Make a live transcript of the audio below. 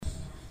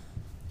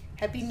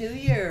Happy New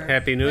Year.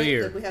 Happy New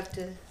Year. We have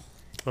to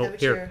Oh, have a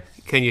here. cheer.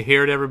 Can you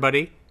hear it,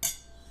 everybody?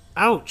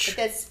 Ouch.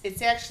 But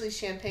it's actually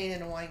champagne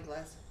in a wine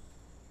glass.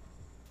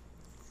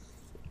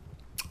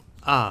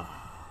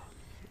 Ah.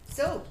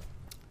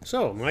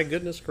 So, my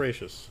goodness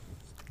gracious.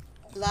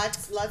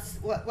 lots.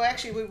 Well,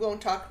 actually, we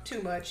won't talk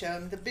too much.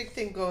 The big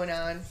thing going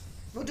on,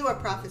 we'll do our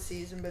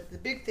prophecies, but the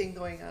big thing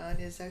going on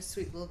is our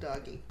sweet little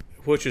doggy.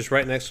 Which is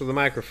right next to the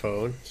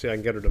microphone. See, I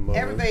can get her to moan.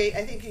 Everybody,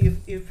 I think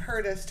you've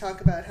heard us talk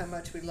about how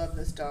much we love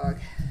this dog.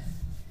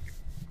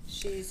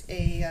 She's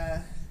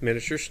a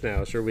Miniature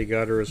Schnauzer. We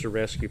got her as a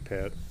rescue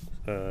pet.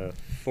 How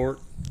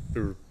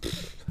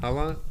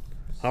long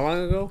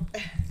ago?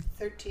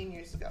 13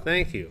 years ago.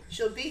 Thank you.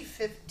 She'll be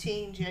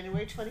 15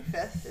 January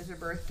 25th is her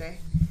birthday.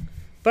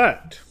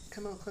 But,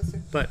 Come a little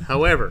closer.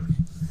 however,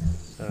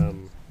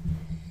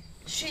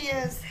 She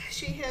has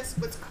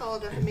what's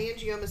called a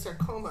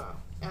hemangioma.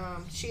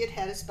 She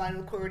had a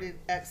spinal cord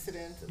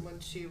accident when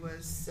she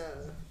was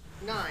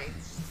 9.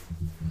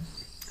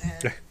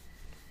 And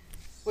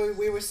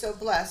we were so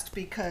blessed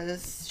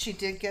because she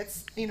did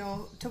get,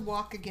 to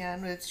walk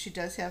again. She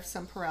does have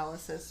some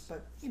paralysis,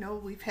 but,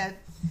 we've had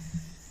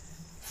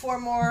 4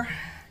 more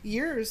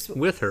years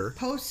with her.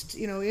 post,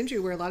 injury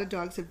where a lot of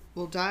dogs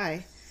will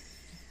die.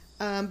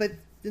 But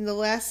in the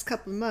last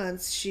couple of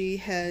months, she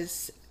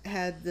has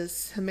had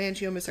this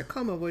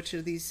hemangioma, which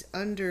are these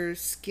under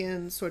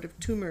skin sort of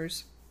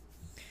tumors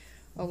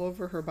all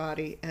over her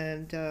body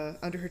and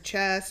under her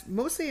chest,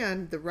 mostly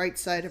on the right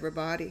side of her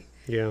body.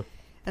 Yeah.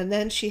 And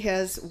then she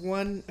has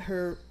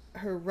her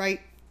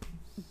right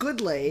good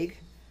leg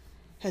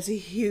has a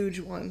huge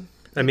one.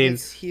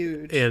 It's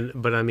huge.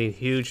 But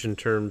huge in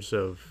terms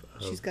of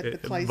She's got the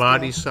Clydesdale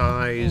body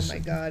size. Oh my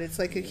God! It's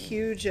like a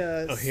huge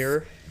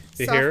here,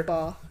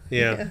 softball.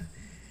 Yeah.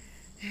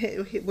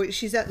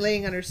 She's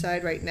laying on her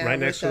side right now, right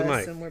next with to the us,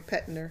 mic, and we're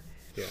petting her.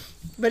 Yeah.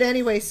 But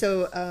anyway,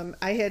 so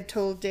I had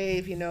told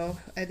Dave,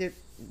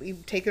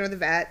 we've taken her to the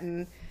vet,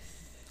 and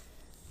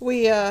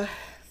we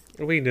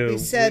knew. We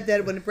said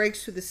that when it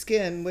breaks through the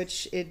skin,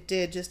 which it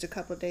did just a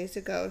couple of days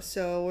ago,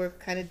 so we're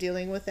kind of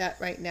dealing with that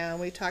right now.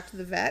 We talked to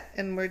the vet,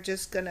 and we're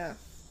just gonna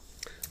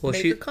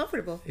make her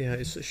comfortable.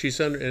 Yeah, she's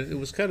under. It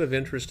was kind of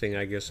interesting,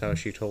 I guess, how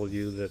she told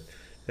you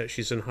that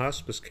she's in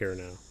hospice care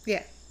now.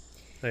 Yeah.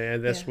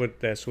 And that's what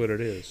it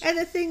is. And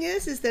the thing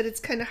is that it's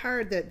kind of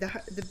hard. That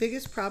the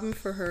biggest problem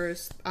for her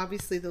is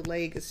obviously the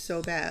leg is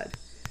so bad.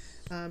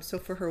 So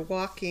for her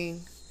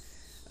walking,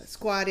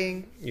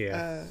 squatting,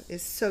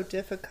 is so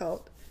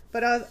difficult.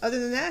 But other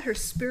than that, her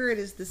spirit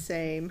is the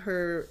same.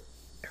 Her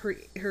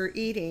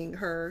eating,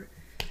 her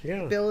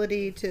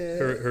ability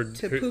to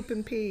poop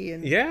and pee,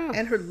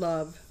 and her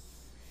love.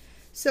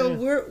 So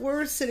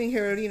we're sitting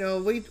here,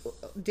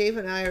 Dave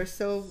and I are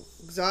so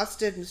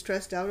exhausted and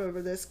stressed out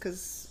over this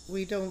because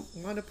we don't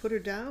want to put her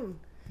down.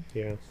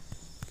 Yeah,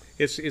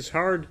 it's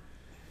hard.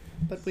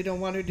 But we don't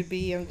want her to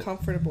be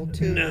uncomfortable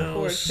too. No,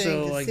 poor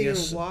thing, to I see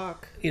guess her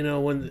walk.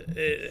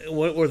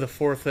 What were the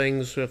 4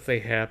 things if they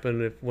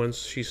happen? If once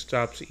she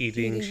stops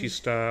eating, she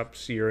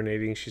stops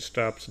urinating, she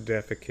stops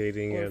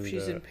defecating, Or and if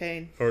she's in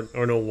pain,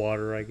 or no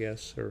water, I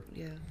guess,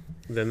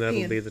 then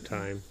that'll be the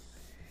time.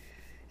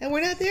 And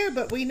we're not there,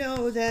 but we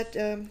know that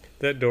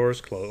that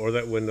door's closed or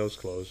that window's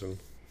closing.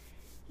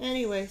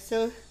 Anyway,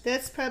 so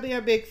that's probably our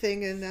big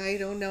thing, and I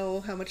don't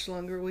know how much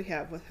longer we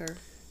have with her.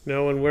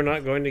 No, and we're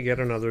not going to get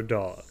another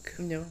dog.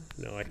 No,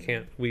 I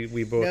can't. We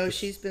both. No,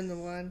 she's been the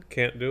one.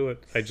 Can't do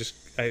it.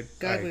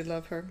 We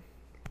love her.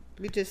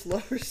 We just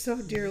love her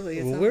so dearly.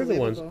 It's we're the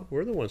ones.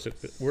 We're the ones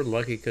that we're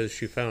lucky because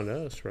she found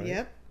us, right?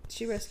 Yep,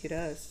 she rescued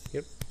us.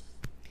 Yep.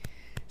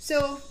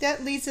 So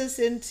that leads us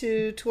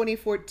into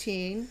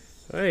 2014.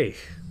 Hey.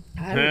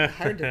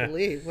 Hard to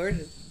believe.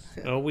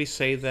 We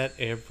say that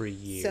every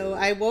year. So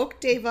I woke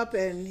Dave up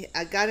and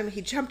I got him. He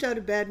jumped out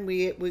of bed and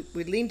we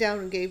leaned down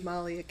and gave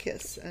Molly a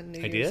kiss on New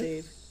Year's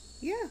Eve.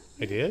 Yeah.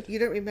 I did? You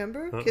don't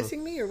remember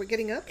kissing me or we're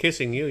getting up?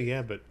 Kissing you,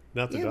 yeah, but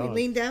not the dog. Yeah, we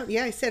leaned down.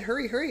 Yeah, I said,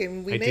 hurry,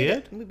 and we made did?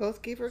 it. And we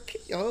both gave her a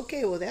kiss. Oh,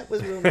 okay, well, that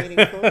was real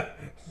meaningful.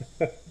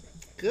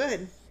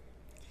 Good.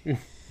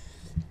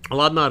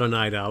 Well, I'm not a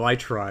night owl. I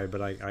try,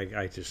 but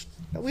I just...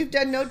 We've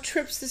done no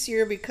trips this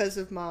year because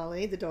of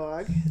Molly, the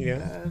dog.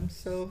 Yeah.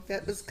 So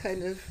that was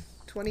kind of...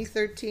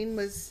 2013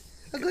 was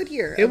a good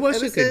year. It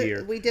was a good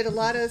year. We did a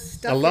lot of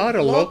stuff. A lot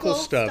of local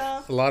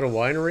stuff. A lot of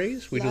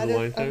wineries. We do the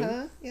wine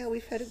thing. Yeah,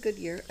 we've had a good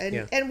year.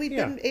 And we've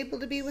been able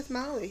to be with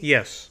Molly.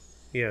 Yes.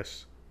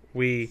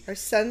 Our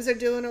sons are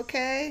doing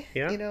okay.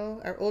 Yeah.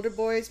 Our older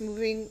boy's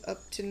moving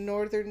up to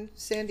northern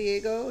San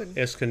Diego. And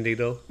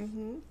Escondido.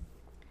 Mm-hmm.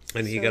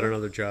 And he got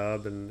another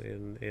job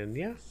and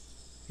yeah.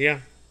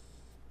 Yeah.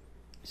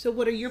 So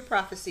what are your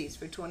prophecies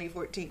for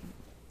 2014?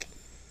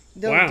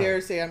 Don't dare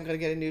say I'm going to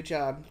get a new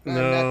job. I'm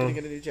not going to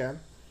get a new job.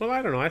 Well,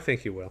 I don't know. I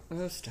think you will.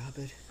 Oh, stop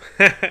it.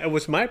 It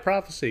was my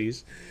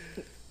prophecies.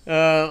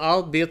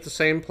 I'll be at the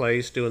same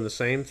place doing the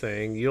same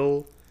thing.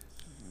 You'll,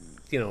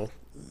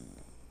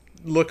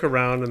 look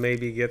around and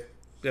maybe get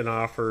an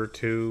offer or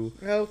two.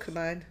 Oh, come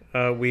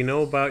on. We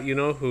know about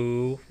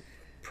who,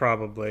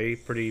 probably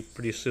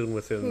pretty soon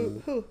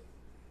within. Who?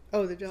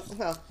 Oh, the doll.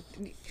 Well,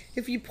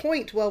 if you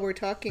point while we're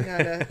talking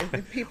on a,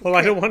 people. Well,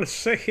 I don't want to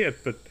say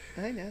it, but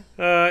I know.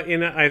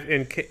 In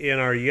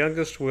our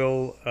youngest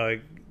will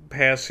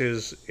pass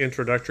his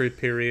introductory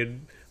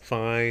period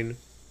fine,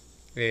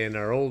 and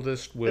our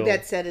oldest will. But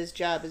that said, his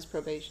job is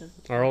probation.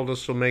 Our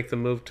oldest will make the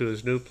move to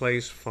his new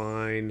place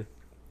fine,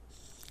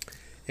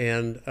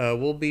 and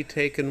we'll be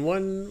taking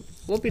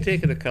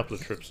a couple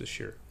of trips this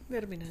year.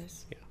 That'll be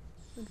nice. Yeah,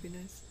 that'll be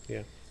nice.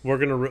 Yeah,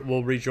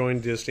 we'll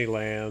rejoin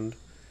Disneyland.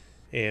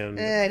 And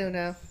I don't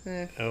know.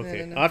 Okay. I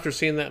don't know. After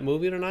seeing that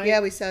movie tonight? Yeah,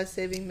 we saw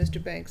Saving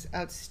Mr. Banks.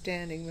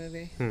 Outstanding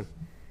movie.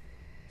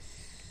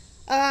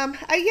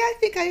 I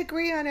think I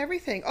agree on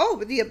everything. Oh,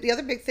 but the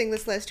other big thing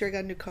this last year, I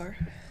got a new car.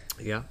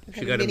 Yeah,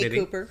 she got a Mini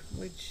Cooper,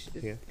 which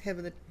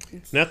having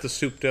not the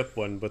souped up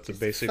one, but the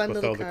basic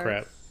with all the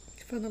crap.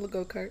 Fun little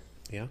go-kart.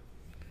 Yeah.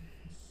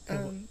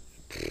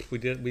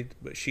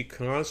 She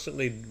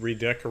constantly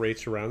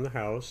redecorates around the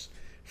house.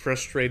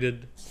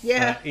 Frustrated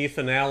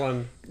Ethan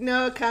Allen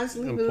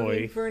constantly employee.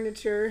 Moving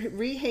furniture,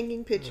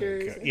 rehanging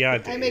pictures. Okay.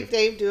 Yeah, I make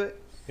Dave do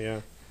it.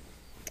 Yeah.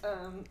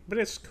 But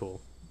it's cool.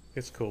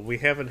 It's cool. We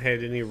haven't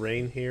had any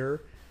rain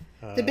here.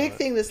 The big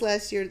thing this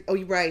last year,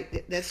 you're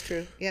right, that's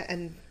true. Yeah,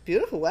 and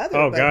beautiful weather.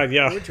 Oh, God,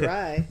 yeah. We're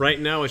dry. Right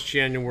now it's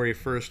January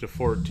 1st of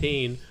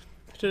 14.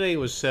 Today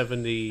was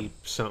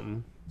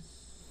 70-something.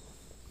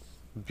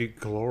 Big,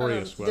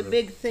 glorious weather. The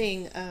big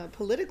thing,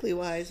 politically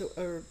wise,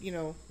 or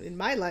in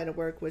my line of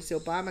work, was the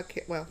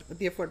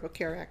the Affordable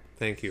Care Act.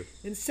 Thank you.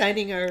 And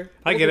signing our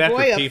I older get after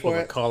boy people up for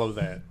that it. call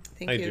them that.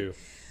 Thank I you. do.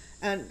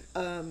 And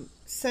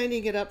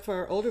signing it up for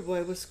our older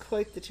boy was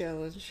quite the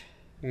challenge.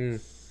 Quite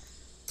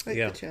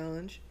the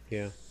challenge.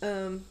 Yeah.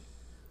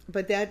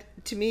 But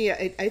that, to me,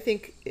 I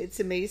think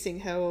it's amazing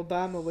how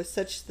Obama was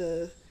such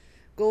the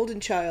golden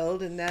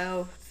child, and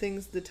now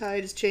the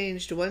tide has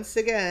changed once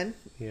again.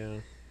 Yeah.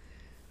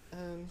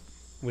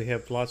 We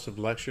have lots of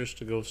lectures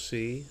to go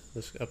see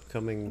this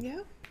upcoming.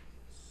 Yeah.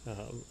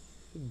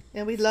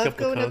 And we love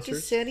going up to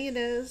concerts. San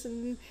Ynez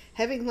and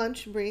having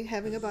lunch and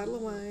having a bottle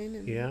of wine.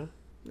 And Yeah.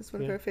 that's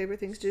one of our favorite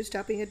things to do,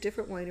 stopping at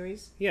different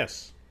wineries.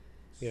 Yes.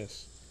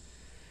 Yes.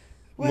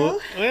 Well,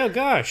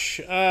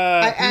 gosh.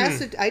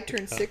 I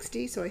turned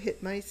 60, so I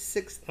hit my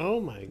 6th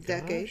Oh, my gosh.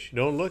 decade.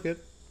 Don't look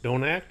it.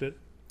 Don't act it.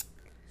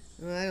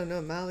 Well, I don't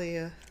know, Molly.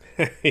 Yeah.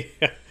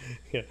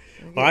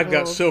 Well, I've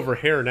got silver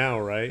hair now,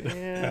 right?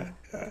 Yeah.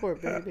 Poor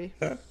baby.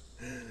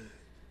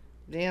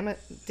 Damn it.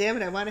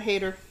 I want to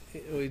hate her.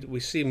 We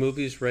see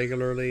movies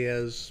regularly,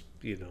 as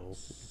you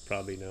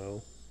probably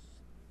know.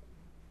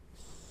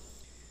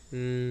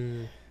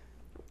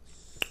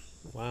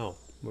 Wow,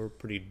 we're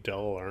pretty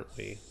dull, aren't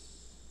we?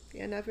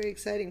 Yeah, not very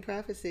exciting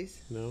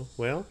prophecies. No?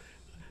 Well,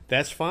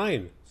 that's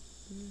fine.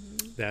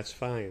 That's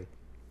fine.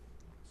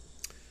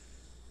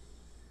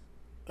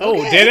 Oh,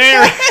 Okay. dead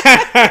air!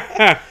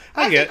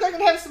 I think we're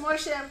going to have some more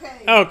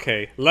champagne.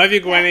 Okay. Love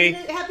you, Gwenny.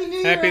 Happy New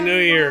Year. Happy New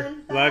Year.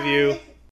 Everyone. Love you. Bye.